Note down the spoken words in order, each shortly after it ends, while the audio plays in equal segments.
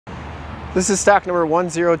This is stock number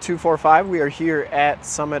 10245. We are here at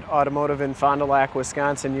Summit Automotive in Fond du Lac,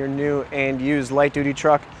 Wisconsin, your new and used light-duty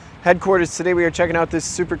truck headquarters. Today we are checking out this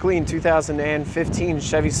super clean 2015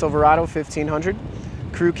 Chevy Silverado 1500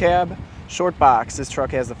 crew cab short box. This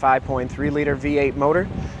truck has the 5.3-liter V8 motor,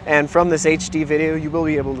 and from this HD video you will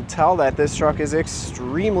be able to tell that this truck is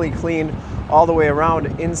extremely clean all the way around,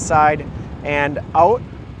 inside and out.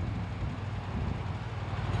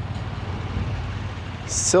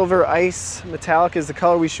 Silver Ice Metallic is the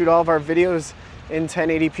color. We shoot all of our videos in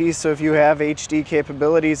 1080p, so if you have HD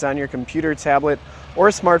capabilities on your computer, tablet, or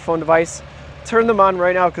smartphone device, turn them on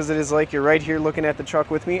right now, because it is like you're right here looking at the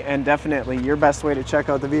truck with me, and definitely your best way to check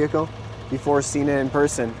out the vehicle before seeing it in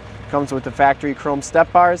person. Comes with the factory chrome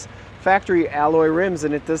step bars, factory alloy rims,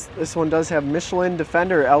 and this one does have Michelin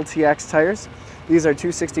Defender LT1 tires. These are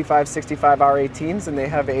 265/65 R18s, and they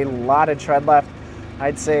have a lot of tread left.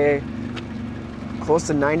 I'd say close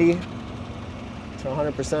to 90 to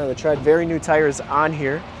 100% of the tread. Very new tires on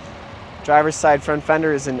here. Driver's side front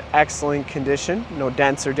fender is in excellent condition. No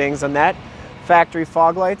dents or dings on that. Factory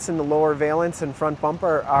fog lights in the lower valence and front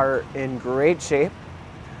bumper are in great shape.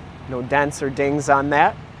 No dents or dings on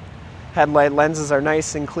that. Headlight lenses are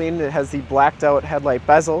nice and clean. It has the blacked out headlight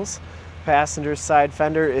bezels. Passenger side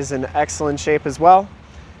fender is in excellent shape as well.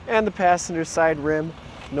 And the passenger side rim,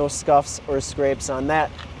 no scuffs or scrapes on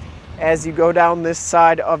that. As you go down this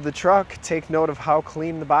side of the truck, take note of how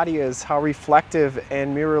clean the body is, how reflective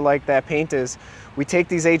and mirror-like that paint is. We take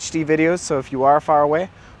these HD videos, so if you are far away,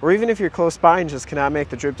 or even if you're close by and just cannot make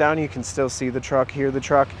the trip down, you can still see the truck, hear the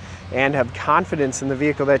truck, and have confidence in the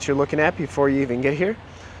vehicle that you're looking at before you even get here,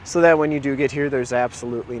 so that when you do get here, there's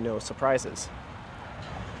absolutely no surprises.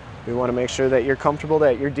 We want to make sure that you're comfortable,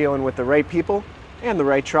 that you're dealing with the right people and the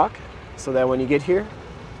right truck, so that when you get here,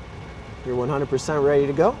 you're 100% ready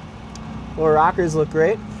to go. Lower rockers look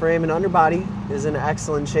great. Frame and underbody is in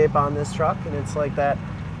excellent shape on this truck, and it's like that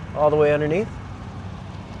all the way underneath.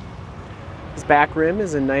 This back rim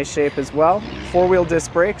is in nice shape as well. Four-wheel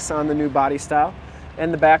disc brakes on the new body style,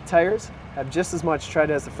 and the back tires have just as much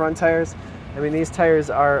tread as the front tires. I mean, these tires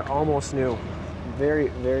are almost new. Very,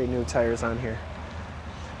 very new tires on here.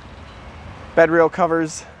 Bedrail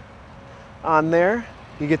covers on there.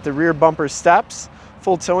 You get the rear bumper steps.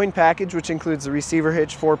 Full towing package, which includes the receiver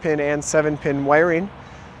hitch, 4-pin and 7-pin wiring.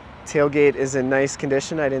 Tailgate is in nice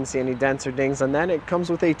condition. I didn't see any dents or dings on that. It comes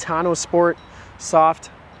with a Tonnosport soft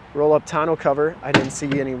roll-up tonneau cover. I didn't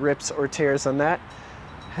see any rips or tears on that.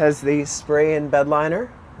 Has the spray and bed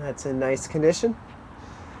liner. That's in nice condition.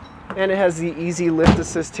 And it has the easy lift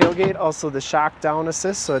assist tailgate, also the shock down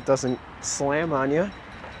assist, so it doesn't slam on you.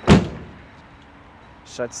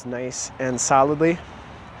 Shuts nice and solidly.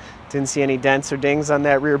 Didn't see any dents or dings on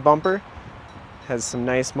that rear bumper. Has some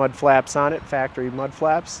nice mud flaps on it, factory mud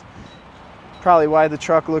flaps. Probably why the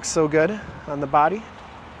truck looks so good on the body.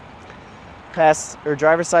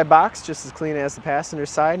 Driver's side box, just as clean as the passenger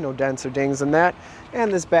side, no dents or dings on that. And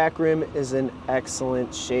this back rim is in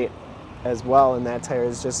excellent shape as well, and that tire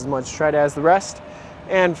is just as much tread as the rest.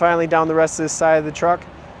 And finally, down the rest of this side of the truck,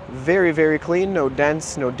 very, very clean. No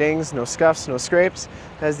dents, no dings, no scuffs, no scrapes.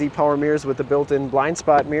 Has the power mirrors with the built-in blind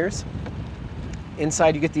spot mirrors.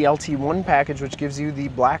 Inside you get the LT1 package, which gives you the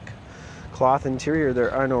black cloth interior.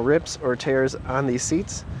 There are no rips or tears on these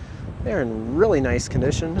seats. They're in really nice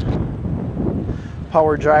condition.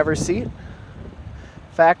 Power driver seat.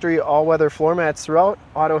 Factory all-weather floor mats throughout.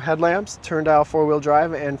 Auto headlamps, turn dial 4-wheel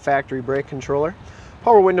drive, and factory brake controller.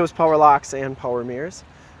 Power windows, power locks, and power mirrors.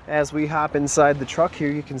 As we hop inside the truck here,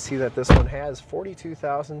 you can see that this one has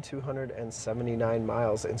 42,279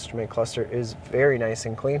 miles. Instrument cluster is very nice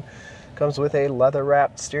and clean. Comes with a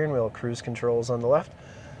leather-wrapped steering wheel, cruise controls on the left,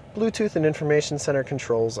 Bluetooth and information center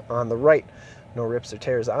controls on the right. No rips or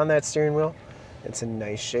tears on that steering wheel. It's in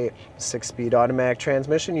nice shape. 6-speed automatic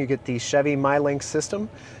transmission. You get the Chevy MyLink system,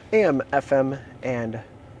 AM, FM, and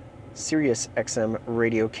Sirius XM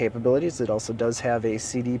radio capabilities. It also does have a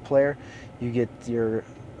CD player. You get your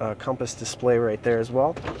compass display right there as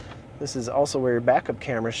well. This is also where your backup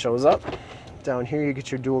camera shows up. Down here you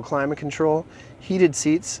get your dual climate control, heated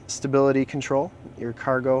seats, stability control, your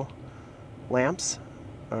cargo lamps,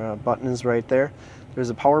 buttons right there. There's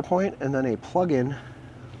a power point and then a plug-in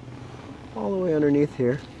all the way underneath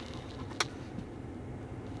here.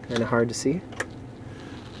 Kind of hard to see,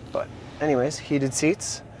 but anyways, heated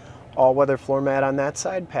seats. All-weather floor mat on that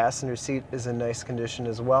side. Passenger seat is in nice condition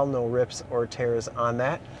as well. No rips or tears on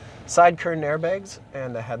that. Side curtain airbags,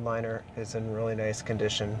 and the headliner is in really nice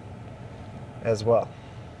condition as well.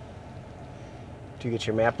 You get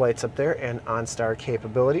your map lights up there and OnStar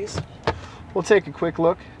capabilities. We'll take a quick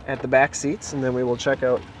look at the back seats, and then we will check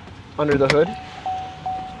out under the hood.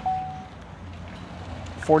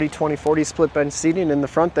 40-20-40 split bench seating in the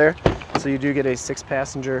front there, so you do get a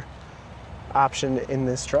 6-passenger option in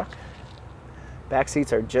this truck. Back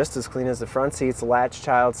seats are just as clean as the front seats. Latch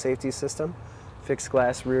child safety system, fixed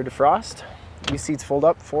glass rear defrost. These seats fold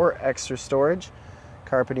up for extra storage.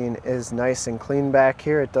 Carpeting is nice and clean back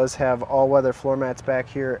here. It does have all-weather floor mats back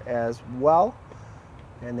here as well.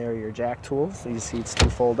 And there are your jack tools. These seats do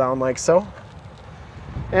fold down like so.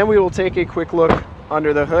 And we will take a quick look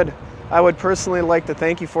under the hood. I would personally like to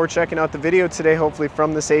thank you for checking out the video today. Hopefully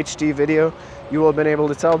from this HD video, you will have been able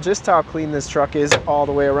to tell just how clean this truck is all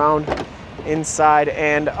the way around, inside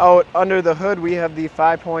and out. Under the hood, we have the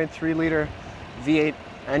 5.3 liter V8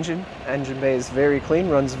 engine. Engine bay is very clean,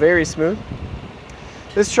 runs very smooth.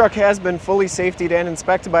 This truck has been fully safetied and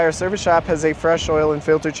inspected by our service shop, has a fresh oil and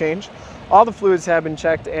filter change. All the fluids have been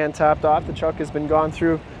checked and topped off. The truck has been gone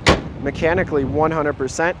through mechanically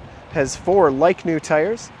 100%, has 4 like new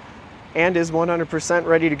tires, and is 100%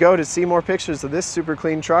 ready to go. To see more pictures of this super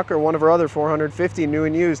clean truck or one of our other 450 new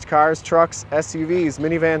and used cars, trucks, SUVs,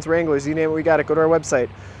 minivans, Wranglers, you name it, we got it. Go to our website,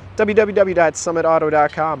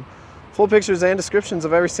 www.summitauto.com. Full pictures and descriptions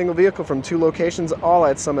of every single vehicle from 2 locations, all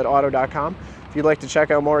at summitauto.com. If you'd like to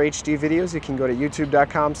check out more HD videos, you can go to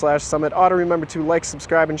youtube.com/summitauto. Remember to like,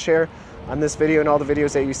 subscribe, and share on this video and all the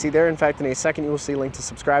videos that you see there. In fact, in a second, you will see a link to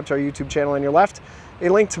subscribe to our YouTube channel on your left, a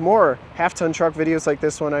link to more half-ton truck videos like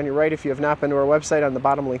this one on your right. If you have not been to our website, on the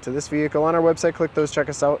bottom, link to this vehicle on our website. Click those, check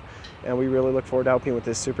us out, and we really look forward to helping you with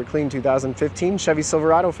this super clean 2015 Chevy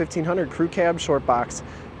Silverado 1500 Crew Cab Short Box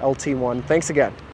LT1. Thanks again.